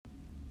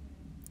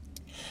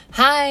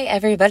Hi,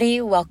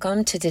 everybody.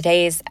 Welcome to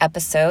today's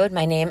episode.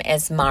 My name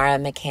is Mara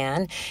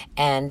McCann,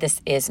 and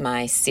this is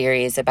my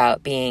series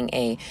about being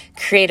a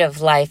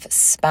creative life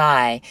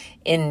spy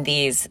in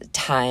these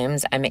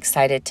times. I'm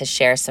excited to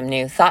share some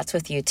new thoughts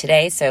with you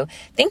today. So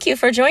thank you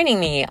for joining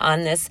me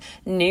on this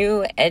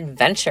new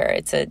adventure.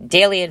 It's a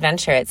daily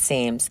adventure, it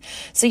seems.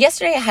 So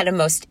yesterday I had a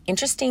most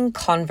interesting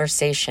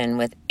conversation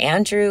with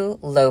Andrew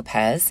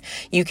Lopez.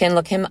 You can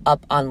look him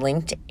up on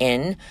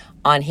LinkedIn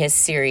on his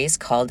series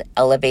called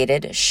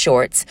Elevated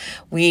Shorts.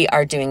 We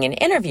are doing an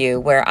interview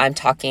where I'm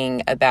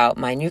talking about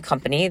my new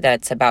company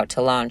that's about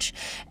to launch,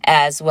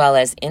 as well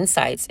as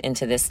insights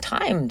into this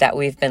time that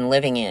we've been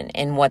living in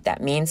and what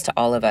that means to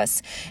all of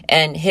us.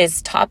 And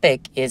his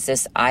topic is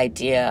this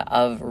idea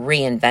of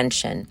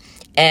reinvention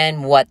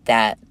and what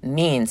that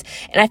means.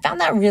 And I found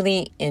that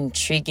really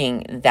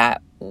intriguing,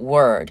 that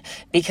word,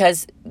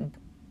 because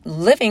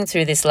living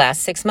through this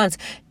last 6 months,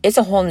 it's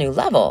a whole new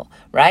level,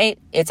 right?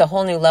 It's a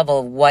whole new level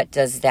of what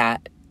does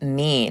that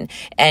mean?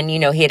 And,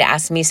 he had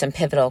asked me some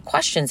pivotal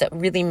questions that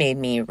really made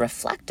me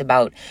reflect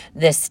about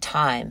this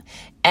time.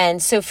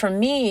 And so for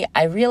me,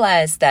 I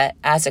realized that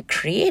as a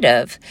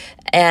creative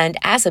and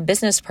as a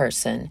business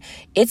person,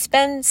 it's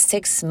been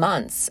 6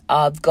 months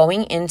of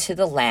going into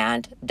the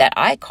land that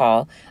I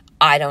call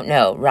I don't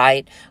know,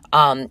 right?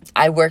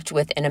 I worked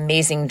with an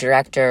amazing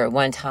director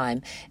one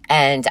time,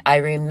 and I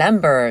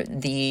remember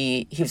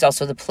he was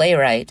also the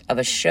playwright of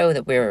a show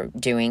that we were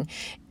doing.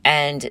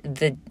 And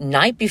the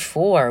night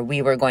before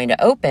we were going to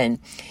open,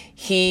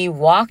 he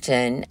walked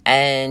in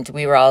and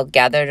we were all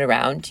gathered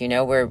around,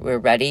 we're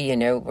ready,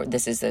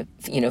 this is the,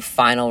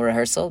 final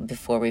rehearsal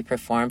before we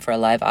perform for a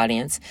live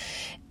audience.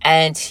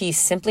 And he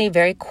simply,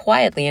 very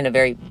quietly, in a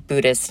very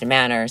Buddhist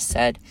manner,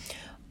 said,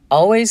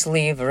 "Always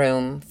leave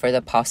room for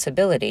the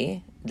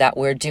possibility that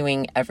we're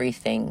doing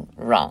everything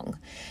wrong."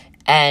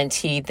 And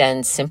he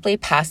then simply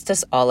passed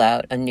us all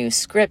out a new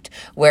script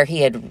where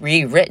he had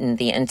rewritten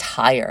the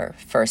entire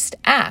first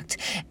act.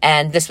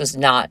 And this was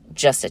not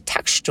just a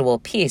textual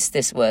piece.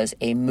 This was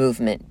a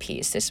movement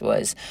piece. This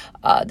was,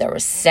 there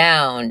was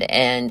sound.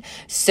 And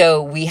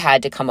so we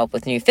had to come up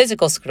with new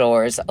physical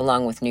scores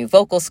along with new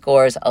vocal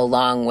scores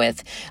along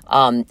with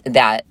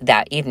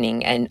that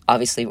evening. And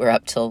obviously we're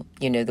up till,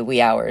 the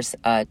wee hours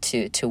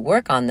to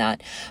work on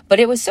that. But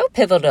it was so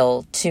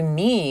pivotal to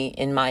me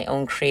in my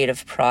own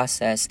creative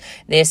process,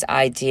 this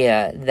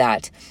idea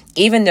that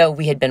even though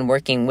we had been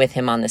working with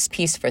him on this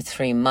piece for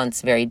 3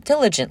 months very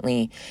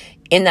diligently,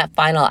 in that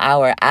final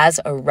hour, as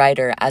a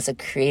writer, as a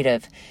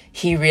creative,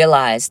 he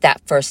realized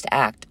that first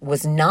act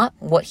was not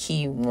what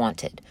he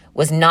wanted,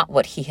 was not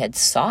what he had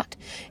sought,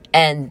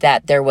 and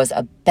that there was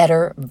a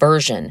better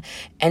version.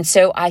 And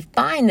so I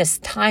find this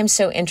time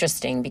so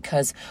interesting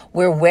because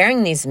we're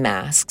wearing these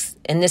masks,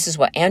 and this is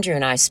what Andrew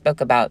and I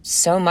spoke about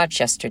so much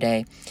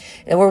yesterday.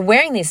 And we're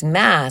wearing these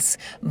masks,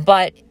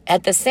 but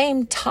at the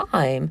same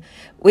time,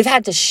 we've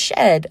had to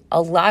shed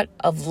a lot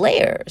of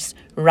layers,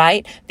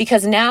 right?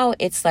 Because now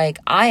it's like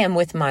I am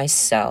with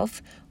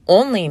myself,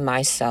 only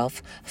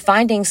myself,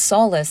 finding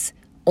solace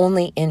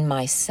only in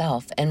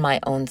myself and my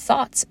own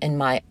thoughts and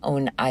my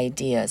own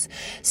ideas.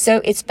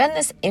 So it's been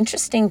this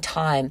interesting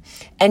time.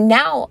 And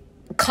now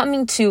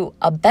coming to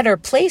a better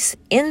place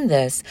in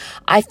this,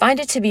 I find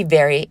it to be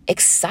very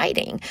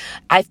exciting.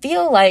 I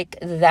feel like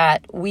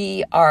that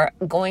we are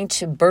going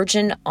to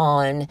burgeon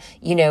on,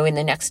 in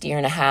the next year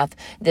and a half,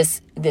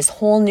 this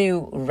whole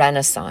new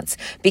renaissance,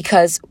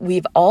 because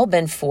we've all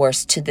been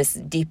forced to this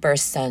deeper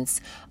sense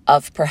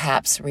of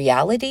perhaps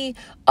reality,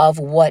 of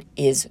what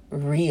is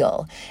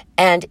real.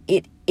 And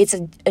it's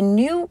a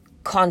new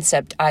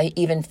concept I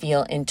even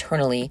feel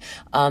internally.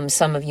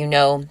 Some of you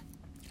know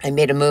I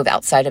made a move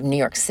outside of New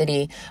York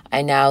City.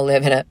 I now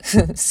live in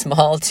a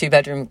small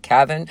 2-bedroom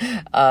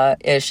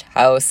cabin-ish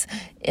house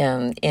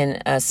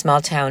in a small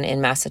town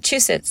in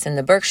Massachusetts in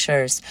the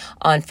Berkshires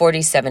on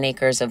 47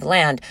 acres of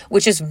land,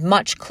 which is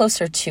much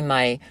closer to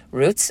my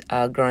roots,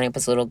 growing up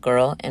as a little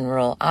girl in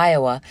rural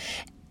Iowa.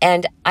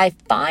 And I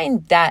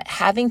find that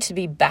having to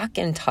be back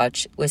in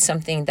touch with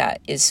something that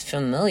is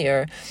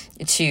familiar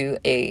to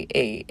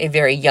a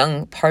very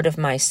young part of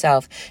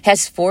myself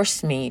has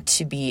forced me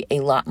to be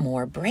a lot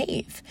more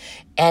brave.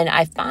 And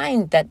I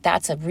find that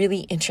that's a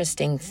really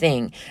interesting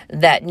thing,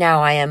 that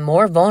now I am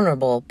more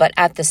vulnerable, but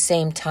at the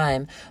same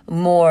time,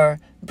 more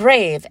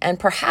brave and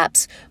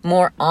perhaps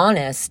more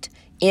honest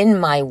in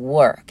my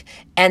work.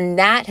 And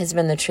that has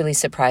been the truly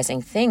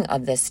surprising thing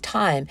of this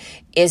time,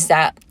 is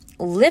that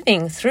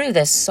living through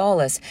this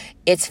solace,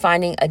 it's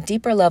finding a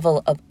deeper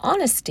level of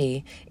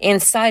honesty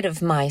inside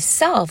of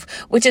myself,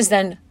 which is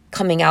then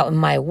coming out in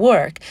my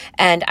work.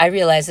 And I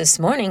realized this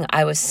morning,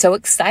 I was so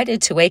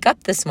excited to wake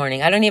up this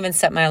morning. I don't even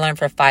set my alarm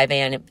for 5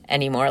 a.m.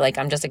 anymore.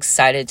 I'm just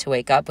excited to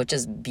wake up, which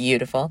is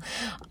beautiful.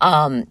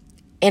 And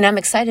I'm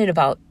excited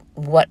about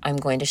what I'm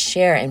going to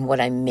share and what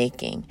I'm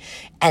making.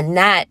 And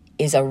that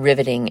is a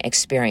riveting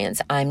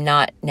experience. I'm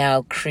not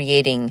now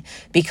creating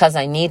because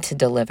I need to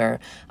deliver.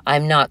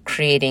 I'm not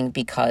creating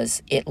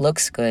because it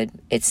looks good,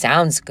 it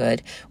sounds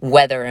good,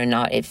 whether or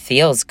not it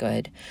feels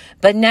good.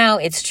 But now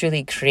it's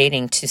truly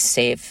creating to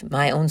save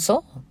my own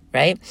soul,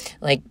 right?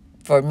 Like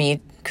for me,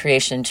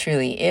 creation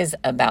truly is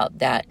about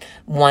that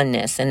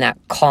oneness and that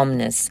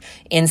calmness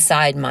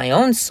inside my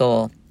own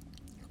soul,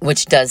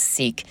 which does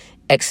seek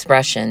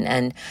expression.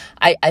 And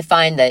I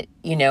find that,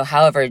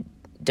 however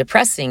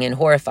depressing and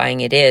horrifying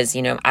it is,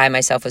 I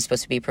myself was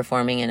supposed to be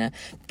performing in a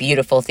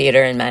beautiful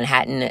theater in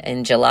Manhattan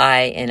in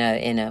July in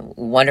a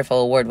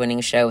wonderful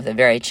award-winning show with a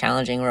very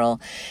challenging role,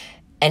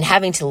 and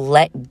having to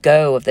let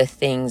go of the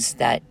things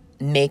that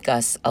make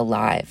us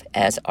alive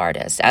as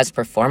artists, as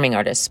performing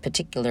artists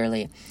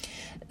particularly,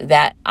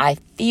 that I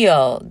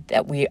feel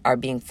that we are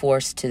being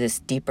forced to this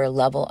deeper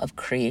level of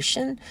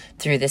creation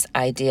through this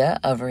idea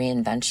of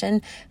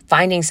reinvention,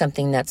 finding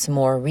something that's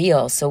more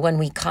real. So when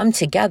we come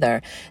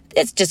together,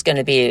 it's just going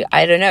to be,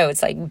 I don't know,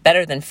 it's like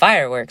better than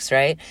fireworks,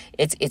 right?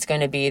 It's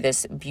going to be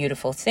this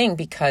beautiful thing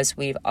because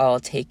we've all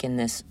taken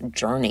this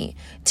journey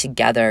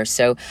together.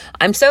 So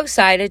I'm so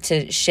excited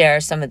to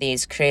share some of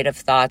these creative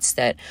thoughts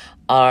that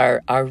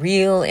are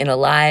real and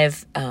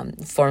alive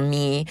for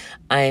me.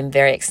 I'm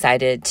very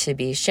excited to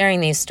be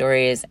sharing these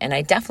stories, and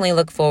I definitely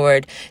look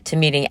forward to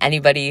meeting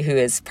anybody who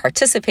is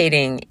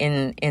participating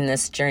in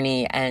this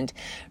journey and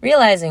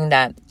realizing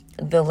that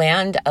the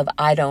land of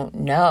I don't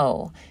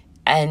know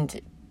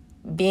and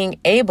being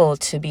able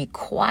to be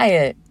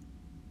quiet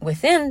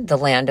within the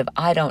land of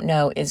I don't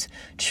know is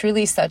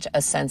truly such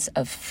a sense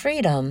of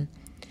freedom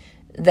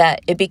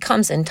that it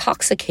becomes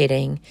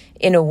intoxicating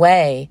in a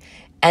way.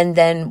 And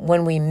then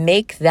when we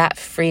make that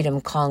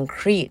freedom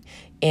concrete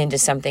into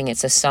something,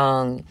 it's a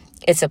song,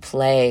 it's a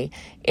play,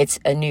 it's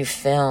a new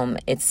film,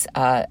 it's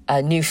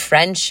a new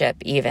friendship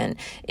even,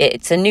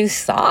 it's a new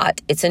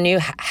thought, it's a new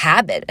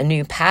habit, a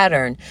new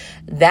pattern,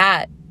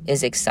 that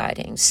is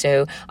exciting.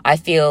 So I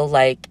feel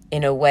like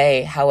in a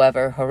way,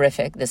 however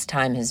horrific this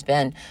time has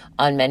been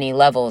on many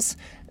levels,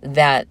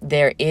 that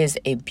there is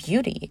a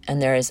beauty,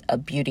 and there is a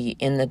beauty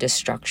in the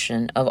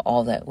destruction of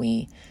all that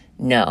we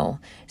know.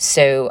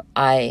 So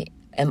I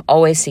am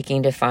always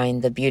seeking to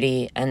find the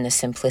beauty and the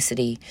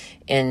simplicity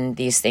in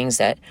these things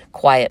that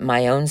quiet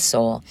my own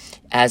soul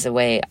as a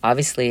way,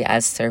 obviously,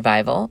 as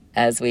survival,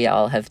 as we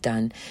all have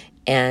done,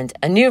 and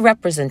a new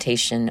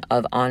representation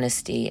of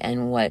honesty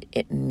and what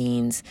it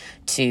means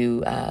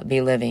to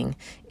be living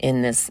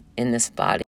in this body.